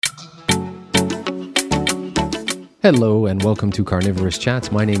Hello and welcome to Carnivorist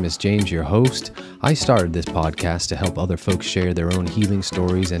Chats. My name is James, your host. I started this podcast to help other folks share their own healing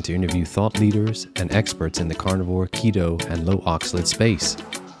stories and to interview thought leaders and experts in the carnivore, keto, and low oxalate space.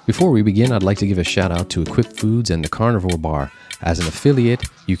 Before we begin, I'd like to give a shout out to Equip Foods and the Carnivore Bar. As an affiliate,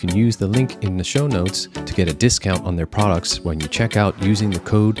 you can use the link in the show notes to get a discount on their products when you check out using the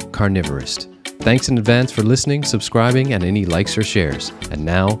code Carnivorist. Thanks in advance for listening, subscribing, and any likes or shares. And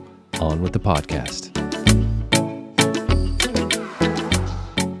now, on with the podcast.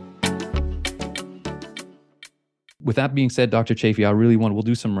 With that being said, Dr. Chaffee, we'll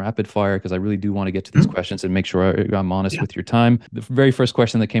do some rapid fire because I really do want to get to these questions and make sure I'm honest with your time. The very first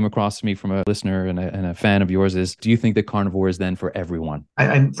question that came across to me from a listener and a fan of yours is, do you think that carnivore is then for everyone?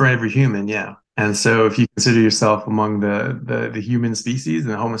 For every human, yeah. And so if you consider yourself among the human species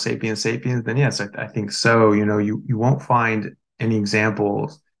and the Homo sapiens sapiens, then yes, I think so. You know, you won't find any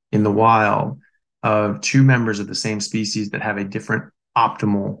examples in the wild of two members of the same species that have a different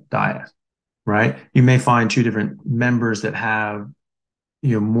optimal diet. Right? You may find two different members that have,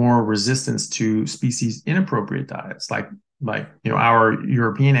 more resistance to species inappropriate diets, like our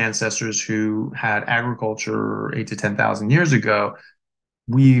European ancestors who had agriculture 8 to 10,000 years ago.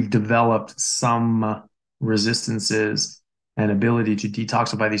 We've developed some resistances and ability to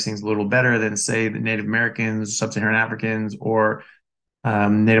detoxify these things a little better than, say, the Native Americans, Sub-Saharan Africans, or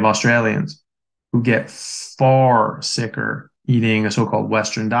Native Australians, who get far sicker eating a so-called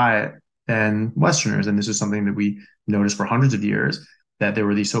Western diet than Westerners. And this is something that we noticed for hundreds of years, that there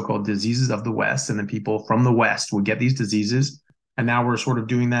were these so-called diseases of the West, and then people from the West would get these diseases. And now we're sort of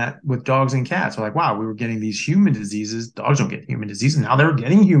doing that with dogs and cats. We're like, wow, we were getting these human diseases. Dogs don't get human diseases. Now they're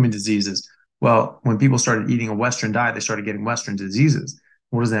getting human diseases. Well, when people started eating a Western diet, they started getting Western diseases.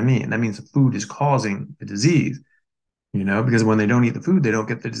 What does that mean? That means the food is causing the disease, because when they don't eat the food, they don't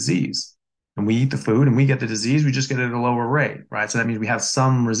get the disease. And we eat the food and we get the disease, we just get it at a lower rate, right? So that means we have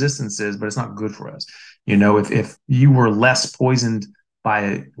some resistances, but it's not good for us. If you were less poisoned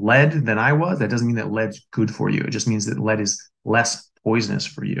by lead than I was, that doesn't mean that lead's good for you. It just means that lead is less poisonous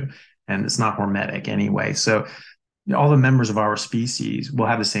for you, and it's not hormetic anyway. So all the members of our species will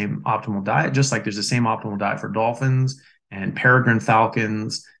have the same optimal diet, just like there's the same optimal diet for dolphins and peregrine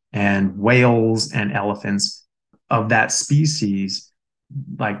falcons and whales and elephants of that species.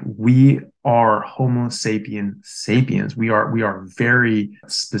 Like, we are Homo sapien sapiens. We are very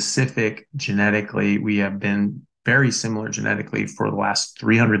specific genetically. We have been very similar genetically for the last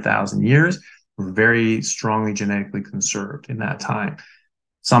 300,000 years. We're very strongly genetically conserved in that time.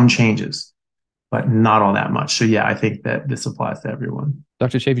 Some changes, but not all that much. So yeah, I think that this applies to everyone.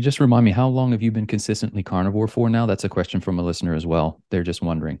 Dr. Chaffee, just remind me, how long have you been consistently carnivore for now? That's a question from a listener as well. They're just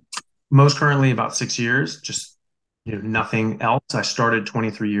wondering. Most currently about 6 years, just nothing else. I started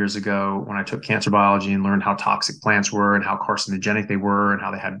 23 years ago when I took cancer biology and learned how toxic plants were and how carcinogenic they were and how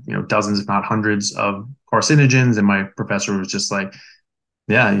they had, dozens, if not hundreds of carcinogens. And my professor was just like,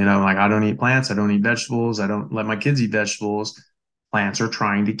 yeah, I don't eat plants. I don't eat vegetables. I don't let my kids eat vegetables. Plants are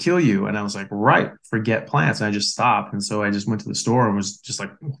trying to kill you. And I was like, right, forget plants. And I just stopped. And so I just went to the store and was just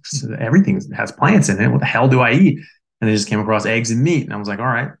like, everything has plants in it. What the hell do I eat? And I just came across eggs and meat. And I was like, all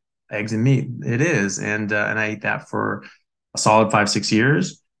right, eggs and meat it is. And I ate that for a solid 5-6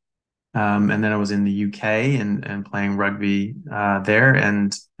 years. And then I was in the UK and playing rugby there.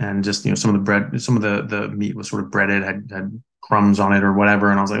 And just, some of the bread, some of the meat was sort of breaded, had crumbs on it or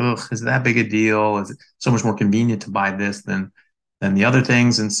whatever. And I was like, ugh, is it that big a deal? Is it so much more convenient to buy this than the other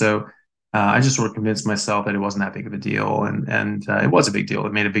things? And so I just sort of convinced myself that it wasn't that big of a deal. And it was a big deal.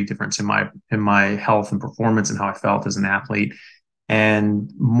 It made a big difference in my health and performance and how I felt as an athlete. And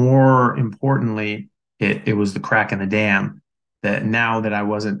more importantly, it was the crack in the dam that now that I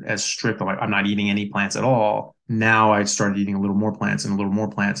wasn't as strict, like I'm not eating any plants at all. Now I started eating a little more plants and a little more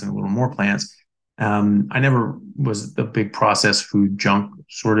plants and a little more plants. I never was the big processed food junk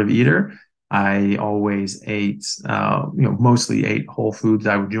sort of eater. I always ate, mostly ate whole foods.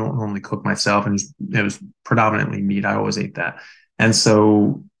 I don't normally cook myself, and it was predominantly meat. I always ate that. And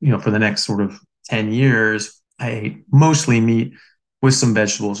so, for the next sort of 10 years, I ate mostly meat with some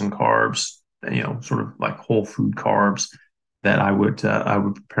vegetables and carbs, sort of like whole food carbs that I would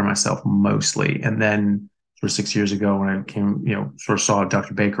prepare myself mostly. And then sort of 6 years ago when I came, sort of saw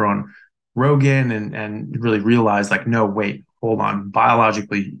Dr. Baker on Rogan and really realized, like, no, wait, hold on.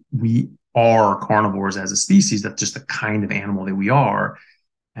 Biologically, we are carnivores as a species. That's just the kind of animal that we are.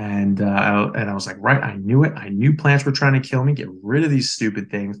 And I was like, right, I knew it. I knew plants were trying to kill me. Get rid of these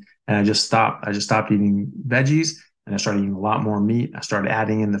stupid things. And I just stopped eating veggies. And I started eating a lot more meat. I started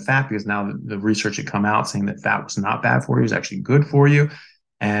adding in the fat because now the research had come out saying that fat was not bad for you. It was actually good for you.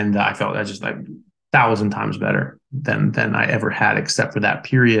 And I felt I just like 1,000 times better than I ever had, except for that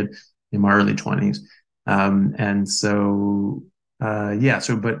period in my early 20s. And so, yeah,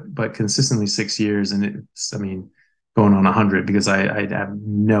 so, but consistently 6 years, and it's, I mean, going on 100, because I have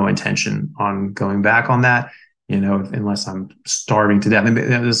no intention on going back on that, unless I'm starving to death. And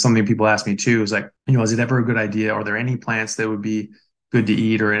there's something people ask me too, is like, is it ever a good idea? Are there any plants that would be good to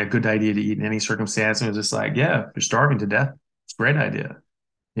eat, or a good idea to eat in any circumstance? And it was just like, yeah, if you're starving to death, it's a great idea.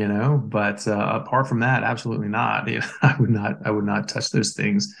 But apart from that, absolutely not. I would not touch those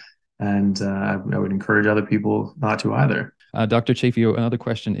things, and I would encourage other people not to either. Dr. Chaffee, another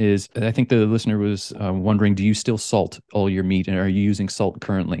question is, I think the listener was wondering, do you still salt all your meat, and are you using salt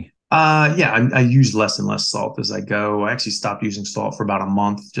currently? Yeah, I use less and less salt as I go. I actually stopped using salt for about a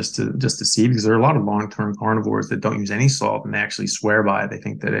month just to see, because there are a lot of long-term carnivores that don't use any salt, and they actually swear by it. They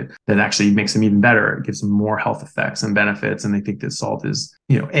think that actually makes them even better. It gives them more health effects and benefits, and they think that salt is,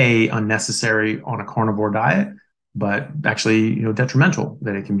 unnecessary on a carnivore diet, but actually, detrimental.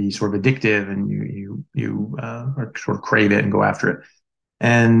 That it can be sort of addictive, and you sort of crave it and go after it.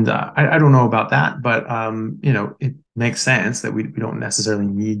 And I don't know about that, but it makes sense that we don't necessarily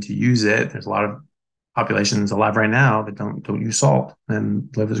need to use it. There's a lot of populations alive right now that don't use salt and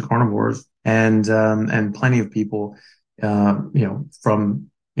live as carnivores, and plenty of people,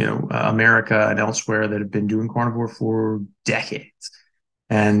 from America and elsewhere, that have been doing carnivore for decades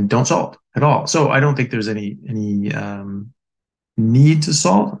and don't salt at all. So I don't think there's any need to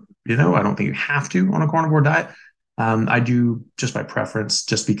salt. I don't think you have to on a carnivore diet. I do just by preference,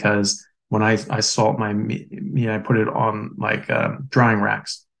 just because when I salt my meat, I put it on like drying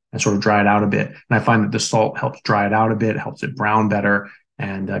racks and sort of dry it out a bit. And I find that the salt helps dry it out a bit, helps it brown better,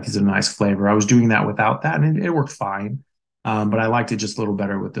 and gives it a nice flavor. I was doing that without that, and it worked fine. But I liked it just a little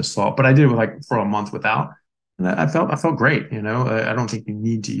better with the salt. But I did it like for a month without, and I felt great. I don't think you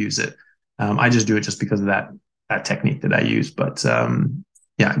need to use it. I just do it just because of that technique that I use. But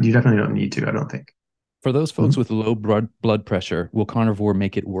yeah, you definitely don't need to, I don't think. For those folks with low blood pressure, will carnivore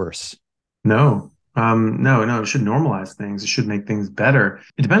make it worse? No, no. It should normalize things. It should make things better.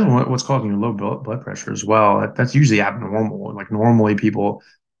 It depends on what's causing your low blood pressure as well. That's usually abnormal. Like normally, people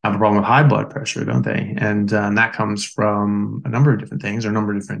have a problem with high blood pressure, don't they? And that comes from a number of different things, or a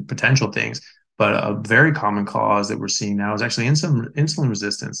number of different potential things. But a very common cause that we're seeing now is actually insulin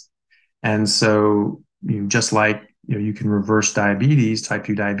resistance. And so, just like you can reverse diabetes, type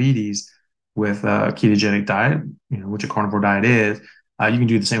 2 diabetes, with a ketogenic diet, which a carnivore diet is, you can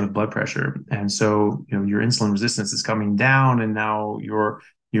do the same with blood pressure. And so, your insulin resistance is coming down, and now your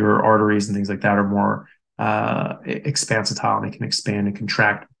arteries and things like that are more expansitile. They can expand and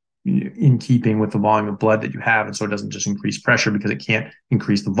contract in keeping with the volume of blood that you have, and so it doesn't just increase pressure, because it can't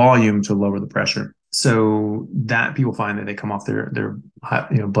increase the volume to lower the pressure. So that people find that they come off their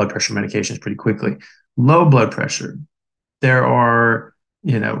blood pressure medications pretty quickly. Low blood pressure, there are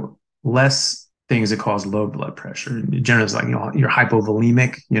less things that cause low blood pressure. Generally, it's like, you're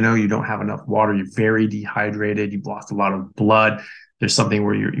hypovolemic, you don't have enough water, you're very dehydrated, you've lost a lot of blood. There's something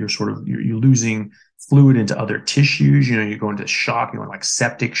where you're losing fluid into other tissues. You go into shock, like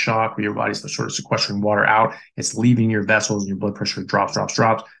septic shock, where your body's sort of sequestering water out. It's leaving your vessels, and your blood pressure drops,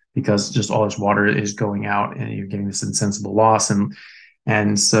 because just all this water is going out, and you're getting this insensible loss.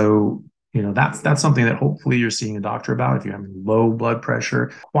 And so, that's something that hopefully you're seeing a doctor about. If you're having low blood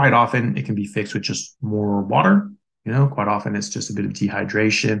pressure, quite often it can be fixed with just more water. Quite often it's just a bit of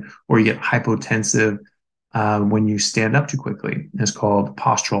dehydration, or you get hypotensive when you stand up too quickly. It's called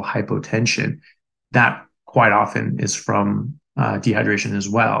postural hypotension. That quite often is from dehydration as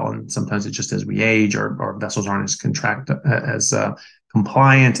well. And sometimes it's just as we age, our vessels aren't as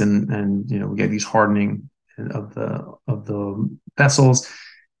compliant, and we get these hardening of the vessels.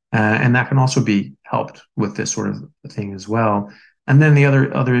 And that can also be helped with this sort of thing as well. And then the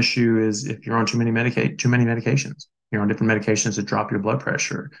other issue is, if you're on too many medications, you're on different medications that drop your blood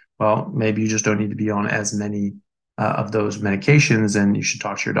pressure. Well, maybe you just don't need to be on as many of those medications, and you should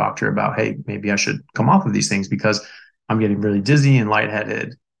talk to your doctor about, hey, maybe I should come off of these things, because I'm getting really dizzy and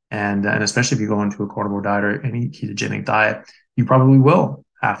lightheaded. And especially if you go into a carnivore diet or any ketogenic diet, you probably will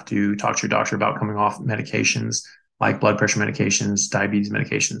have to talk to your doctor about coming off medications like blood pressure medications, diabetes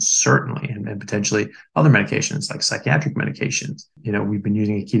medications, certainly, and potentially other medications like psychiatric medications. We've been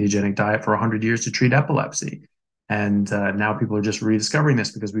using a ketogenic diet for 100 years to treat epilepsy. And now people are just rediscovering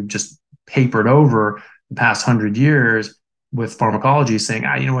this, because we've just papered over the past 100 years with pharmacology, saying,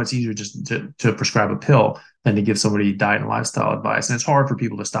 it's easier just to prescribe a pill than to give somebody diet and lifestyle advice. And it's hard for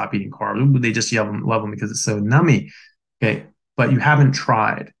people to stop eating carbs. They just love them because it's so nummy. Okay. But you haven't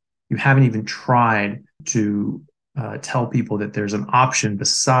even tried to tell people that there's an option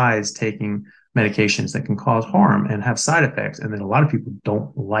besides taking medications that can cause harm and have side effects, and that a lot of people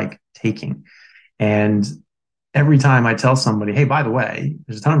don't like taking. And every time I tell somebody, hey, by the way,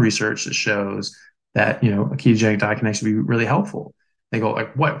 there's a ton of research that shows that, a ketogenic diet can actually be really helpful. They go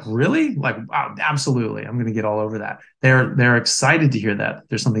like, what, really? Like, wow, absolutely. I'm going to get all over that. They're excited to hear that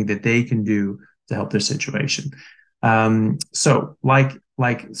there's something that they can do to help their situation. So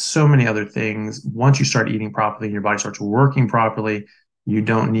like so many other things, once you start eating properly and your body starts working properly, you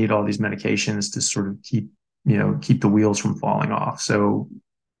don't need all these medications to sort of keep the wheels from falling off. So,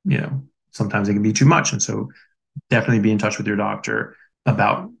 sometimes it can be too much. And so definitely be in touch with your doctor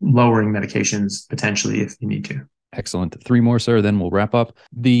about lowering medications potentially if you need to. Excellent. Three more, sir, then we'll wrap up.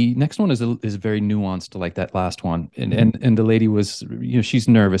 The next one is very nuanced, like that last one. And the lady was, she's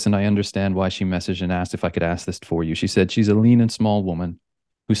nervous, and I understand why she messaged and asked if I could ask this for you. She said she's a lean and small woman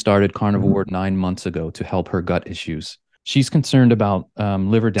who started carnivore 9 months ago to help her gut issues. She's concerned about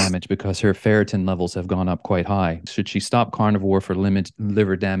liver damage because her ferritin levels have gone up quite high. Should she stop carnivore for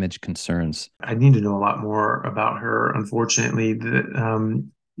liver damage concerns? I need to know a lot more about her. Unfortunately,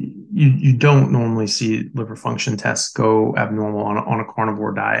 you don't normally see liver function tests go abnormal on a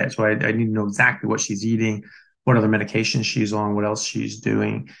carnivore diet. So I need to know exactly what she's eating, what other medications she's on, what else she's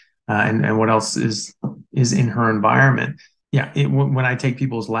doing, and what else is in her environment. Yeah, when I take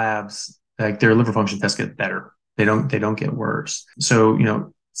people's labs, like their liver function tests get better. They don't get worse. So,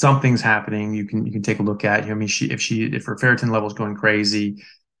 something's happening. You can take a look at, I mean, if her ferritin level is going crazy,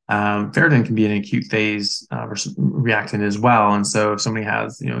 ferritin can be an acute phase reactant as well. And so if somebody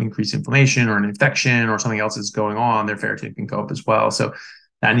has, increased inflammation or an infection or something else is going on, their ferritin can go up as well. So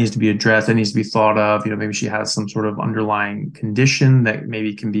that needs to be addressed. That needs to be thought of. Maybe she has some sort of underlying condition that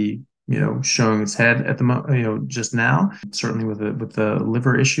maybe can be, showing its head at the just now. Certainly with the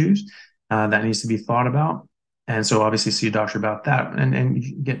liver issues, that needs to be thought about. And so obviously see a doctor about that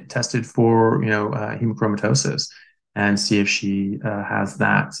and get tested for, hemochromatosis and see if she has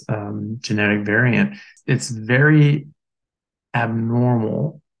that genetic variant. It's very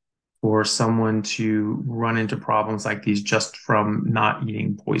abnormal for someone to run into problems like these just from not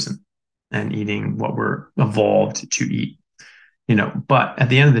eating poison and eating what we're evolved to eat. But at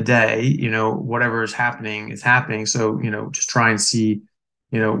the end of the day, whatever is happening is happening. So, just try and see,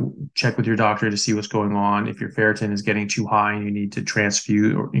 check with your doctor to see what's going on. If your ferritin is getting too high and you need to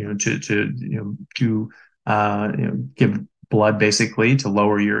transfuse or, give blood basically to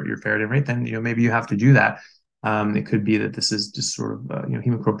lower your ferritin rate, then, maybe you have to do that. It could be that this is just sort of,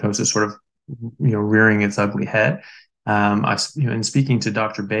 hemochromatosis sort of, rearing its ugly head. In speaking to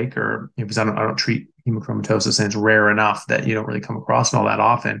Dr. Baker, because I don't treat hemochromatosis and it's rare enough that you don't really come across it all that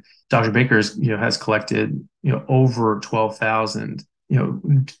often. Dr. Baker has collected, over 12,000,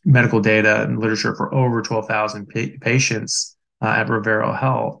 medical data and literature for over 12,000 patients at Rivero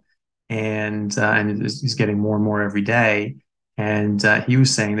Health. And he's getting more and more every day. And he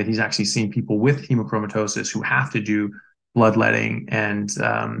was saying that he's actually seen people with hemochromatosis who have to do bloodletting and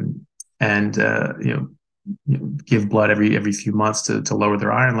give blood every few months to lower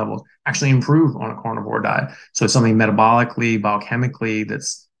their iron levels, actually improve on a carnivore diet. So it's something metabolically, biochemically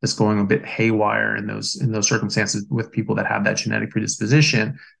that's going a bit haywire in those circumstances with people that have that genetic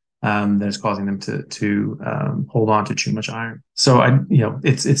predisposition, that is causing them to hold on to too much iron. So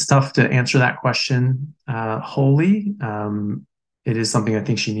it's tough to answer that question wholly. It is something I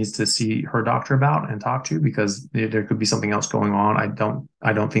think she needs to see her doctor about and talk to, because there could be something else going on.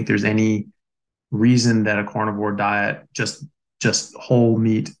 I don't think there's any reason that a carnivore diet, just whole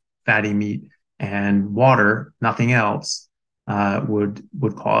meat, fatty meat, and water, nothing else, would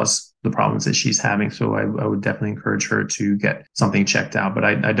cause the problems that she's having. So I would definitely encourage her to get something checked out. But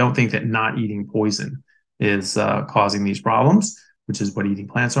I don't think that not eating poison is causing these problems, which is what eating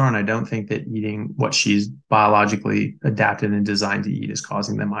plants are. And I don't think that eating what she's biologically adapted and designed to eat is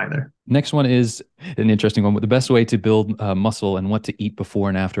causing them either. Next one is an interesting one. The best way to build muscle and what to eat before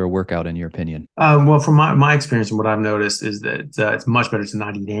and after a workout, in your opinion? Well, from my experience and what I've noticed is that it's much better to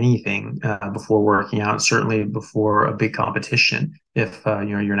not eat anything before working out, certainly before a big competition. If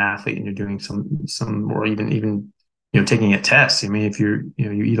you're an athlete and you're doing some or even taking a test. I mean, if you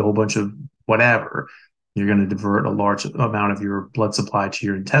eat a whole bunch of whatever, you're going to divert a large amount of your blood supply to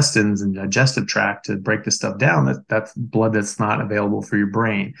your intestines and digestive tract to break this stuff down. That's blood that's not available for your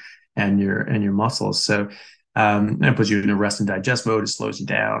brain and your muscles. So it puts you in a rest and digest mode. It slows you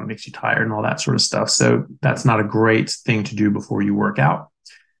down, makes you tired, and all that sort of stuff. So that's not a great thing to do before you work out.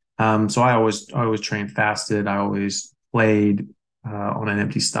 So I always trained fasted. I always played on an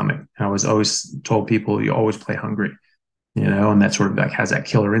empty stomach. And I was always told people, you always play hungry, and that sort of like has that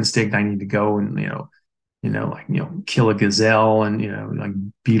killer instinct. I need to go and kill a gazelle and, like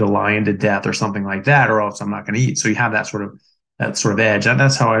beat a lion to death or something like that, or else I'm not going to eat. So you have that sort of edge.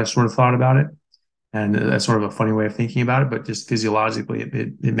 That's how I sort of thought about it. And that's sort of a funny way of thinking about it, but just physiologically,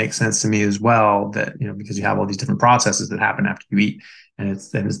 it makes sense to me as well that, because you have all these different processes that happen after you eat, and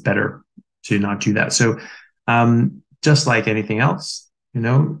it's better to not do that. So, just like anything else,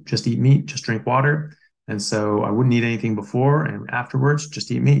 just eat meat, just drink water. And so I wouldn't eat anything before and afterwards,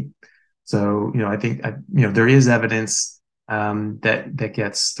 just eat meat. So, I think, there is evidence that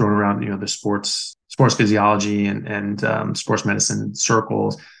gets thrown around, the sports physiology and sports medicine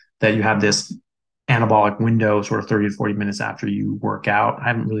circles, that you have this anabolic window sort of 30 to 40 minutes after you work out. I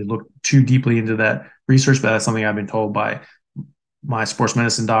haven't really looked too deeply into that research, but that's something I've been told by my sports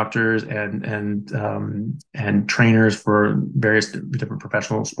medicine doctors and trainers for various different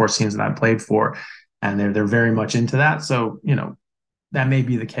professional sports teams that I've played for, and they're very much into that. So that may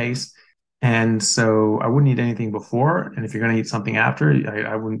be the case. And so I wouldn't eat anything before. And if you're going to eat something after,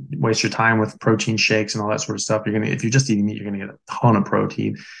 I wouldn't waste your time with protein shakes and all that sort of stuff. If you're just eating meat, you're going to get a ton of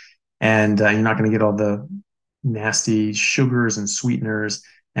protein, and you're not going to get all the nasty sugars and sweeteners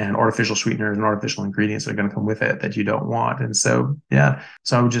and artificial sweeteners and artificial ingredients that are going to come with it that you don't want. And so, yeah,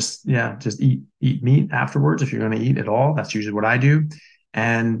 so I would just eat meat afterwards if you're going to eat at all. That's usually what I do.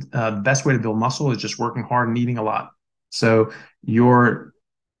 And the best way to build muscle is just working hard and eating a lot. So your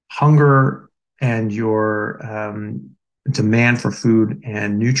hunger and your demand for food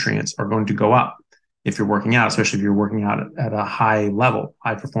and nutrients are going to go up if you're working out, especially if you're working out at a high level,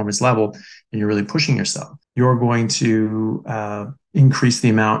 high performance level, and you're really pushing yourself. You're going to increase the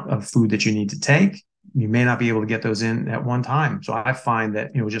amount of food that you need to take. You may not be able to get those in at one time. So I find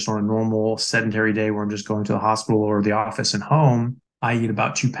that, just on a normal sedentary day where I'm just going to the hospital or the office and home, I eat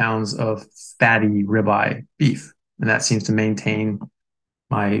about 2 pounds of fatty ribeye beef. And that seems to maintain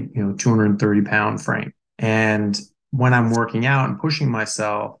my 230-pound frame. And when I'm working out and pushing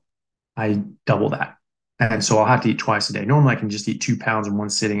myself, I double that. And so I'll have to eat twice a day. Normally I can just eat 2 pounds in one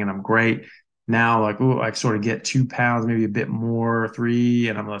sitting and I'm great. Now, like, I sort of get 2 pounds, maybe a bit more, 3,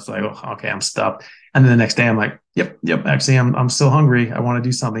 and I'm just like, oh, okay, I'm stuffed. And then the next day I'm like, yep, actually I'm still hungry. I want to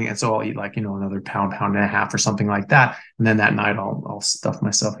do something. And so I'll eat like, another pound and a half or something like that. And then that night I'll stuff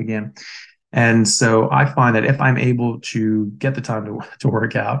myself again. And so I find that if I'm able to get the time to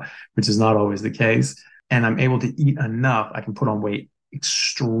work out, which is not always the case, and I'm able to eat enough, I can put on weight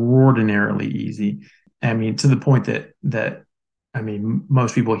extraordinarily easy. I mean, to the point that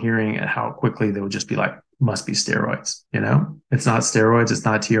most people hearing it, how quickly they would just be like, must be steroids. It's not steroids, it's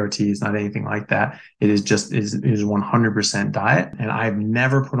not TRT, it's not anything like that. It is 100% diet. And I've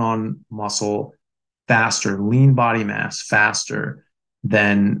never put on muscle faster, lean body mass faster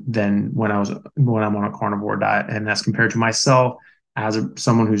than when I'm on a carnivore diet. And that's compared to myself as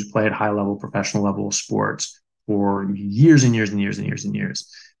someone who's played high level professional level sports for years and years and years and years and years.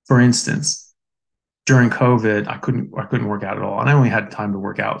 For instance, during COVID, I couldn't work out at all, and I only had time to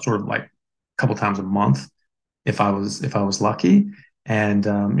work out sort of like a couple times a month if I was lucky. And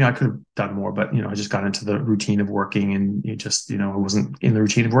I could have done more, but I just got into the routine of working, and I wasn't in the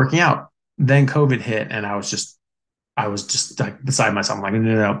routine of working out. Then COVID hit, and I was just like beside myself. I'm like,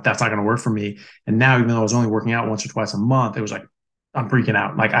 no, that's not going to work for me. And now, even though I was only working out once or twice a month, it was like I'm freaking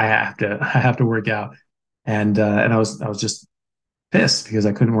out. Like I have to work out, and I was just pissed because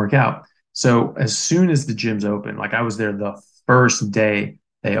I couldn't work out. So as soon as the gyms opened, like I was there the first day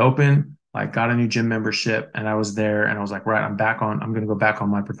they opened, like got a new gym membership, and I was there, and I was like, right, I'm going to go back on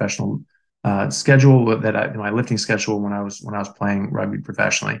my professional schedule my lifting schedule when I was playing rugby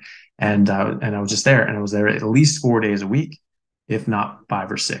professionally, and I was just there, and I was there at least 4 days a week, if not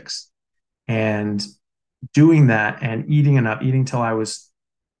 5 or 6, and doing that and eating enough, eating till I was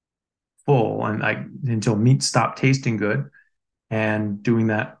full, and like until meat stopped tasting good, and doing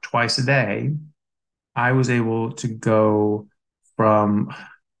that twice a day, I was able to go from,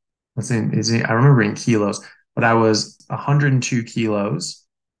 I remember in kilos, but I was 102 kilos.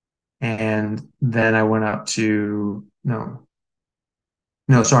 And then I went up to,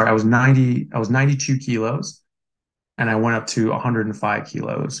 sorry, I was 92 kilos, and I went up to 105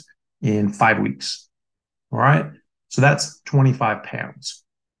 kilos in 5 weeks. All right. So that's 25 pounds.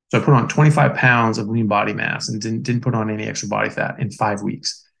 So I put on 25 pounds of lean body mass and didn't put on any extra body fat in 5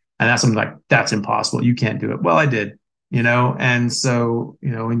 weeks. And that's something like, that's impossible. You can't do it. Well, I did, and so,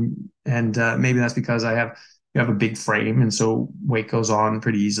 and maybe that's because you have a big frame. And so weight goes on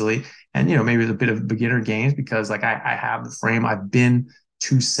pretty easily. And, maybe there's a bit of beginner gains because like I have the frame. I've been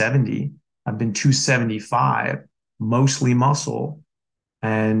 270, I've been 275, mostly muscle.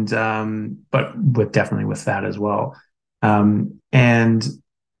 And, but definitely with fat as well. And,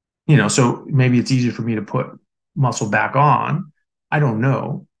 So maybe it's easier for me to put muscle back on. I don't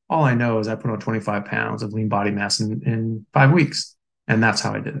know. All I know is I put on 25 pounds of lean body mass in 5 weeks. And that's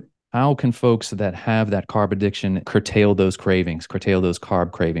how I did it. How can folks that have that carb addiction curtail those cravings, curtail those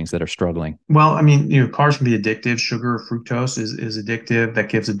carb cravings that are struggling? Well, I mean, carbs can be addictive. Sugar, fructose is addictive. That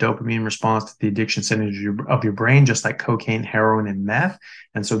gives a dopamine response to the addiction centers of your brain, just like cocaine, heroin, and meth.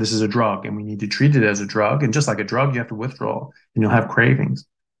 And so this is a drug, and we need to treat it as a drug. And just like a drug, you have to withdraw, and you'll have cravings.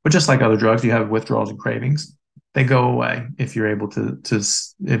 But just like other drugs, you have withdrawals and cravings. They go away if you're able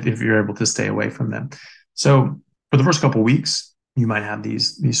if you're able to stay away from them. So for the first couple of weeks, you might have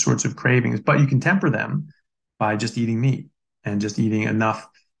these sorts of cravings, but you can temper them by just eating meat and just eating enough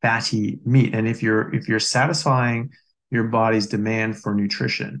fatty meat. And if you're satisfying your body's demand for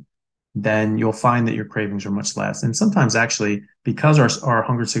nutrition, then you'll find that your cravings are much less. And sometimes actually, because our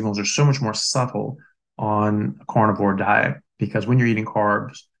hunger signals are so much more subtle on a carnivore diet, because when you're eating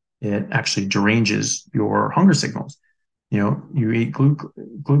carbs, it actually deranges your hunger signals. You eat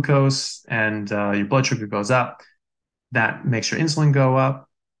glucose and your blood sugar goes up. That makes your insulin go up,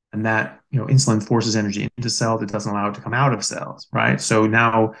 and that insulin forces energy into cells. It doesn't allow it to come out of cells, right? So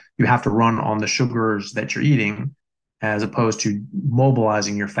now you have to run on the sugars that you're eating, as opposed to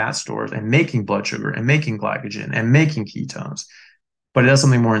mobilizing your fat stores and making blood sugar and making glycogen and making ketones. But it does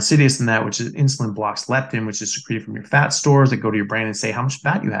something more insidious than that, which is insulin blocks leptin, which is secreted from your fat stores that go to your brain and say how much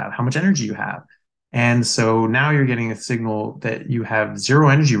fat you have, how much energy you have. And so now you're getting a signal that you have zero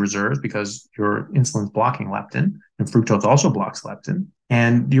energy reserves because your insulin's blocking leptin, and fructose also blocks leptin,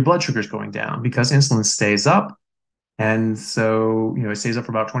 and your blood sugar is going down because insulin stays up. And so, it stays up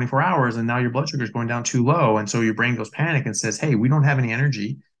for about 24 hours, and now your blood sugar is going down too low. And so your brain goes panic and says, hey, we don't have any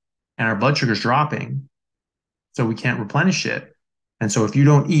energy and our blood sugar is dropping, so we can't replenish it. And so if you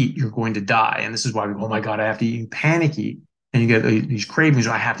don't eat, you're going to die. And this is why we go, oh my God, I have to eat. You panic eat. And you get these cravings.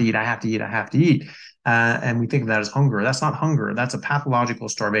 I have to eat. I have to eat. I have to eat. And we think of that as hunger. That's not hunger. That's a pathological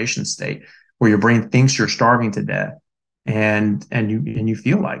starvation state where your brain thinks you're starving to death, and you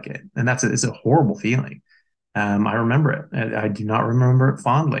feel like it. And it's a horrible feeling. I remember it. I do not remember it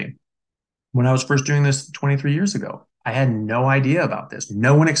fondly. When I was first doing this 23 years ago, I had no idea about this.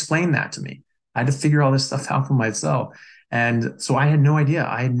 No one explained that to me. I had to figure all this stuff out for myself. And so I had no idea.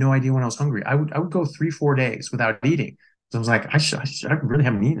 I had no idea when I was hungry. I would go 3-4 days without eating. So I was like, I really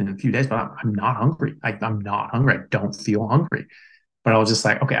haven't eaten in a few days, but I'm not hungry. I'm not hungry. I don't feel hungry. But I was just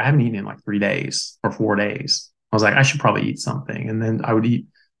like, okay, I haven't eaten in like 3 days or 4 days. I was like, I should probably eat something. And then I would eat,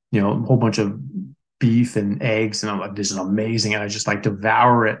 a whole bunch of beef and eggs. And I'm like, this is amazing. And I just like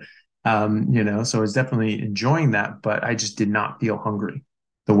devour it. So I was definitely enjoying that, but I just did not feel hungry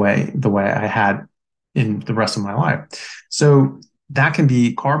the way I had in the rest of my life. So that can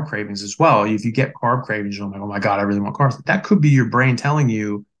be carb cravings as well. If you get carb cravings, you're like, oh my God, I really want carbs. That could be your brain telling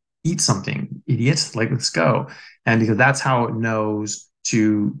you, eat something, idiots, like, let's go. And because that's how it knows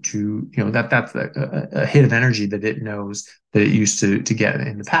that's a hit of energy that it knows that it used to get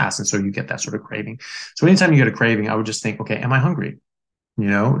in the past. And so you get that sort of craving. So anytime you get a craving, I would just think, okay, am I hungry?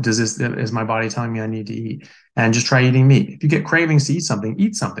 Is my body telling me I need to eat? And just try eating meat. If you get cravings to eat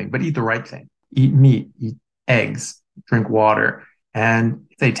something, but eat the right thing. Eat meat, eat eggs, drink water. And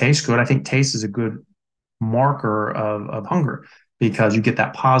if they taste good, I think taste is a good marker of hunger, because you get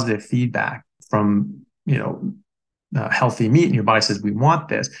that positive feedback from, healthy meat, and your body says, we want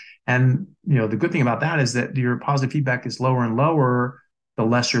this. And, the good thing about that is that your positive feedback is lower and lower, the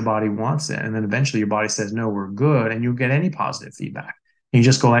less your body wants it. And then eventually your body says, no, we're good. And you get any positive feedback. And you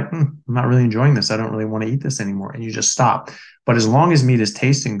just go like, I'm not really enjoying this. I don't really want to eat this anymore. And you just stop. But as long as meat is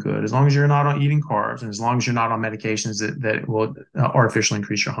tasting good, as long as you're not eating carbs, and as long as you're not on medications that will artificially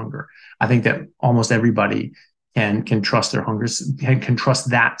increase your hunger, I think that almost everybody can trust their hunger, can trust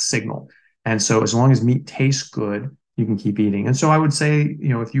that signal. And so as long as meat tastes good, you can keep eating. And so I would say,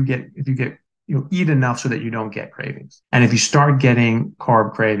 if you get, eat enough so that you don't get cravings. And if you start getting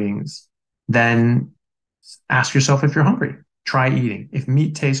carb cravings, then ask yourself if you're hungry. Try eating. If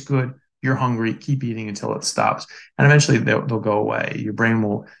meat tastes good, you're hungry, keep eating until it stops. And eventually they'll go away. Your brain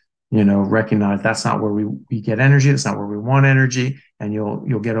will, recognize that's not where we get energy. That's not where we want energy. And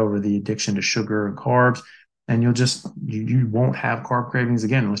you'll get over the addiction to sugar and carbs. And you won't have carb cravings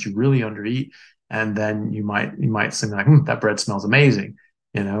again unless you really undereat. And then you might say like, that bread smells amazing,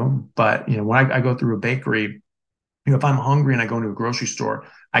 But when I go through a bakery, if I'm hungry and I go into a grocery store,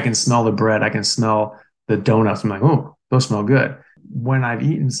 I can smell the bread, I can smell the donuts. I'm like, oh, those smell good. When I've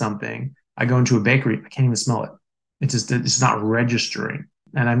eaten something, I go into a bakery, I can't even smell it. It's not registering.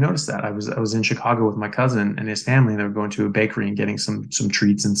 And I've noticed that. I was in Chicago with my cousin and his family, and they were going to a bakery and getting some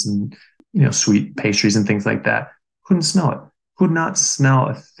treats and some, sweet pastries and things like that. Couldn't smell it. could not smell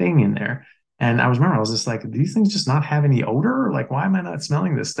a thing in there. And I was just like, do these things just not have any odor? Like, why am I not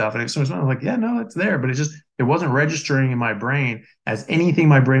smelling this stuff? And so I was like, yeah, no, it's there. But it wasn't registering in my brain as anything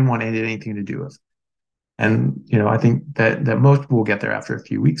my brain wanted anything to do with. And, I think that most people will get there after a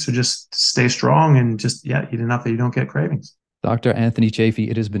few weeks. So just stay strong and just, eat enough that you don't get cravings. Dr. Anthony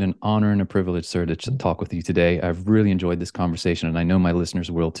Chaffee, it has been an honor and a privilege, sir, to talk with you today. I've really enjoyed this conversation, and I know my listeners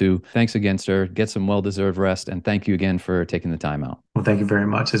will too. Thanks again, sir. Get some well-deserved rest, and thank you again for taking the time out. Well, thank you very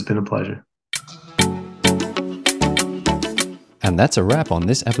much. It's been a pleasure. And that's a wrap on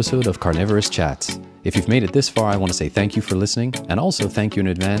this episode of Carnivorist Chats. If you've made it this far, I want to say thank you for listening, and also thank you in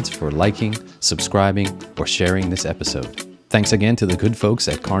advance for liking, subscribing, or sharing this episode. Thanks again to the good folks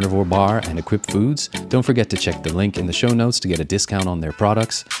at Carnivore Bar and Equip Foods. Don't forget to check the link in the show notes to get a discount on their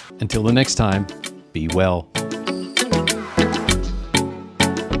products. Until the next time, be well.